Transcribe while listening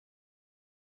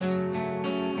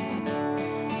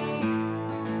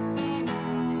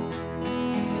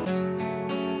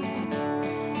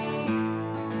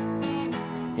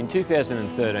In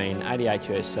 2013,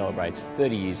 ADHIS celebrates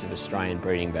 30 years of Australian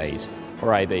breeding bees,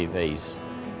 or ABVs.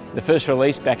 The first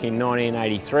release back in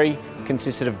 1983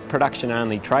 consisted of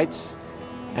production-only traits,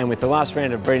 and with the last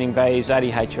round of breeding bees,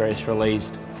 ADHIS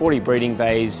released 40 breeding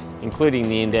bees, including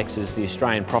the indexes, the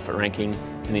Australian Profit Ranking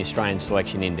and the Australian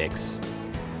Selection Index.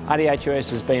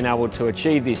 ADHIS has been able to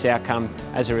achieve this outcome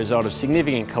as a result of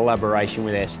significant collaboration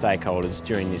with our stakeholders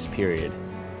during this period.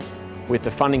 With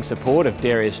the funding support of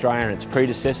Dairy Australia and its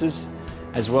predecessors,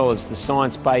 as well as the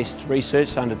science-based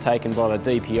research undertaken by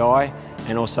the DPI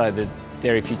and also the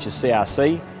Dairy Future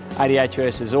CRC,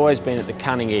 ADHIS has always been at the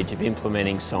cutting edge of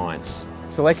implementing science.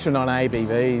 Selection on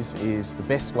ABVs is the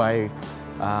best way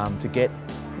to get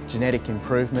genetic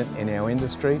improvement in our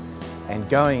industry, and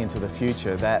going into the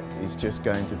future that is just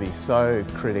going to be so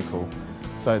critical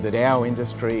so that our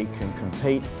industry can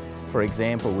compete, for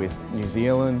example, with New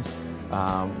Zealand,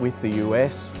 with the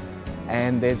US,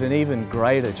 and there's an even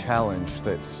greater challenge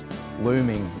that's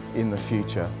looming in the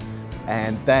future,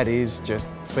 and that is just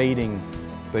feeding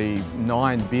the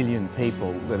 9 billion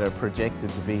people that are projected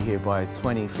to be here by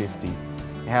 2050.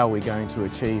 How are we going to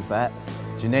achieve that?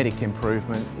 Genetic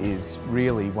improvement is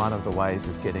really one of the ways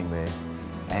of getting there.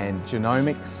 And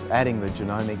genomics, adding the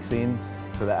genomics in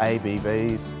to the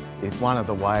ABVs is one of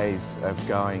the ways of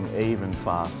going even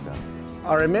faster.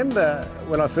 I remember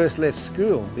when I first left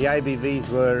school, the ABVs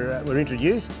were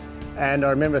introduced, and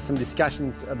I remember some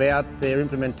discussions about their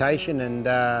implementation and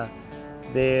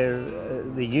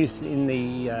the use in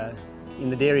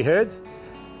the dairy herds.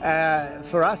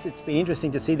 For us, it's been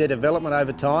interesting to see their development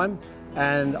over time,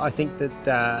 and I think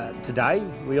that today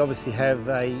we obviously have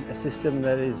a system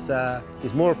that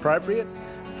is more appropriate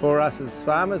for us as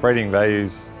farmers. Breeding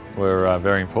values were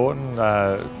very important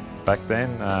back then.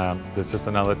 It's just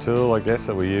another tool, I guess,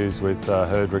 that we use with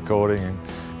herd recording and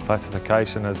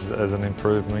classification as an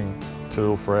improving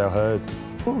tool for our herd.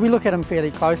 We look at them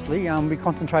fairly closely. We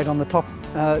concentrate on the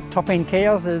top end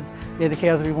cows, as they're the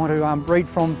cows we want to breed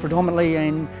from predominantly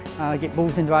and get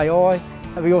bulls into AI.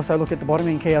 We also look at the bottom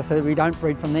end cows so that we don't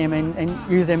breed from them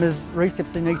and use them as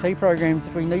recips in ET programs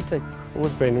if we need to.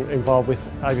 We've been involved with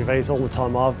ABVs all the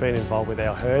time I've been involved with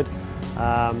our herd,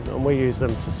 and we use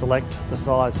them to select the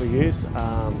size we use,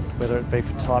 whether it be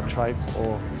for type traits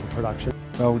or for production.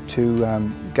 Well, to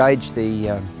gauge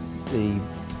the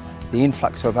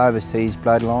influx of overseas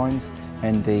bloodlines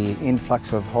and the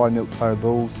influx of high milk flow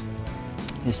bulls,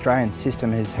 the Australian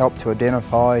system has helped to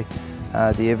identify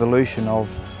the evolution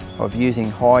of using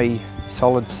high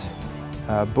solids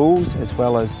bulls as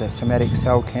well as somatic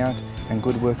cell count and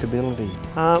good workability.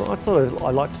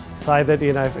 I'd like to say that,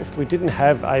 you know, if we didn't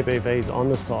have ABVs on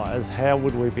the sires, how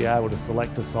would we be able to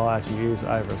select a sire to use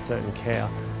over a certain cow,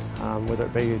 whether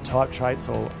it be type traits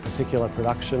or particular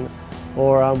production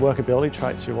or workability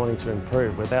traits you're wanting to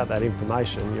improve. Without that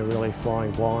information, you're really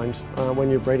flying blind when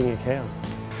you're breeding your cows.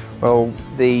 Well,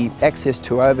 the access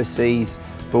to overseas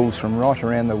bulls from right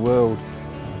around the world,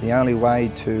 the only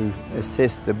way to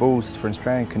assess the bulls for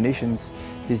Australian conditions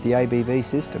is the ABV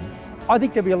system. I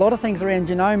think there'll be a lot of things around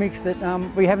genomics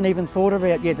that we haven't even thought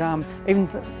about yet. Even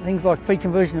things like feed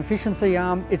conversion efficiency,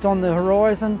 it's on the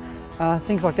horizon.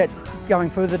 Things like that going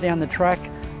further down the track.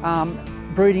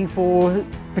 Breeding for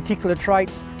particular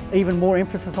traits, even more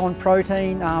emphasis on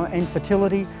protein and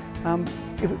fertility.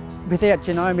 Without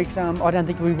genomics, I don't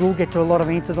think we will get to a lot of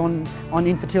answers on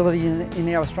infertility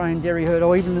in our Australian dairy herd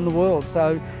or even in the world,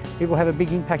 so it will have a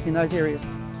big impact in those areas.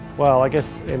 Well, I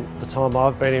guess in the time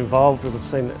I've been involved, we've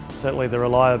seen certainly the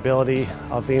reliability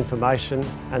of the information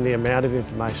and the amount of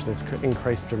information has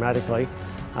increased dramatically.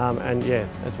 And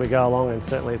yes, as we go along, and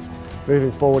certainly it's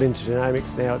moving forward into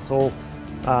genomics now, it's all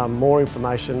more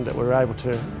information that we're able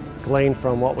to glean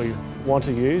from what we want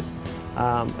to use,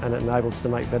 and it enables us to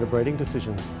make better breeding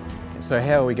decisions. So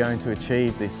how are we going to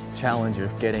achieve this challenge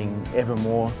of getting ever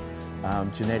more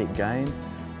genetic gain?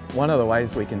 One of the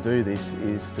ways we can do this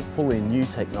is to pull in new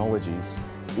technologies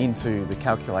into the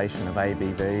calculation of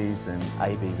ABVs and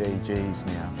ABVGs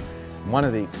now. One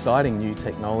of the exciting new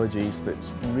technologies that's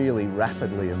really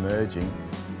rapidly emerging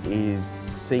is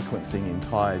sequencing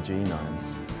entire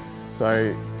genomes.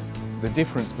 So the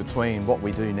difference between what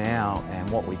we do now and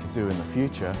what we could do in the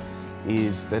future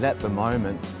is that at the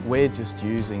moment we're just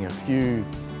using a few,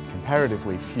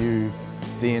 comparatively few,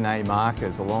 DNA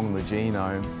markers along the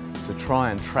genome to try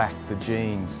and track the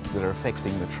genes that are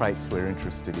affecting the traits we're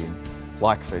interested in,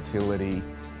 like fertility,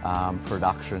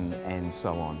 production and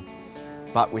so on.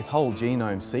 But with whole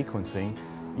genome sequencing,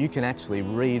 you can actually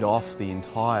read off the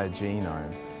entire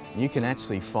genome. You can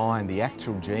actually find the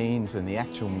actual genes and the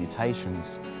actual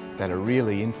mutations that are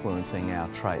really influencing our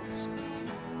traits.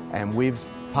 And we've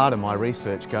Part of my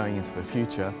research going into the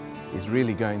future is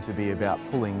really going to be about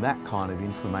pulling that kind of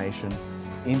information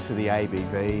into the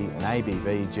ABV and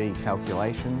ABVG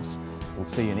calculations. We'll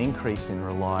see an increase in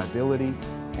reliability,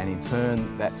 and in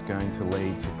turn that's going to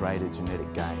lead to greater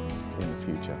genetic gains in the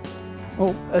future.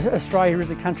 Well, Australia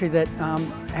is a country that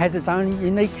has its own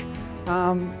unique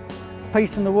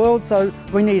piece in the world, so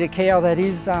we need a cow that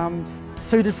is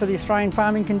suited for the Australian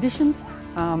farming conditions.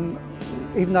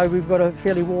 Even though we've got a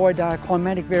fairly wide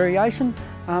climatic variation,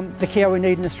 the cow we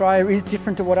need in Australia is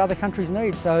different to what other countries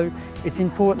need, so it's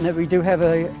important that we do have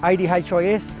a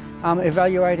ADHIS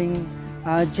evaluating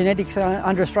genetics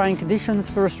under Australian conditions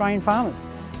for Australian farmers.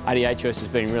 ADHIS has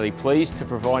been really pleased to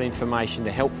provide information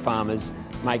to help farmers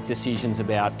make decisions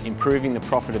about improving the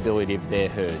profitability of their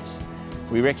herds.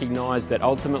 We recognise that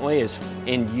ultimately, as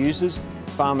end users,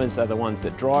 farmers are the ones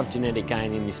that drive genetic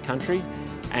gain in this country,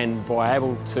 and by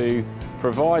able to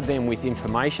provide them with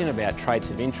information about traits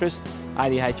of interest,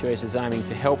 ADHIS is aiming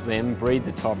to help them breed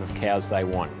the type of cows they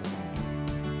want.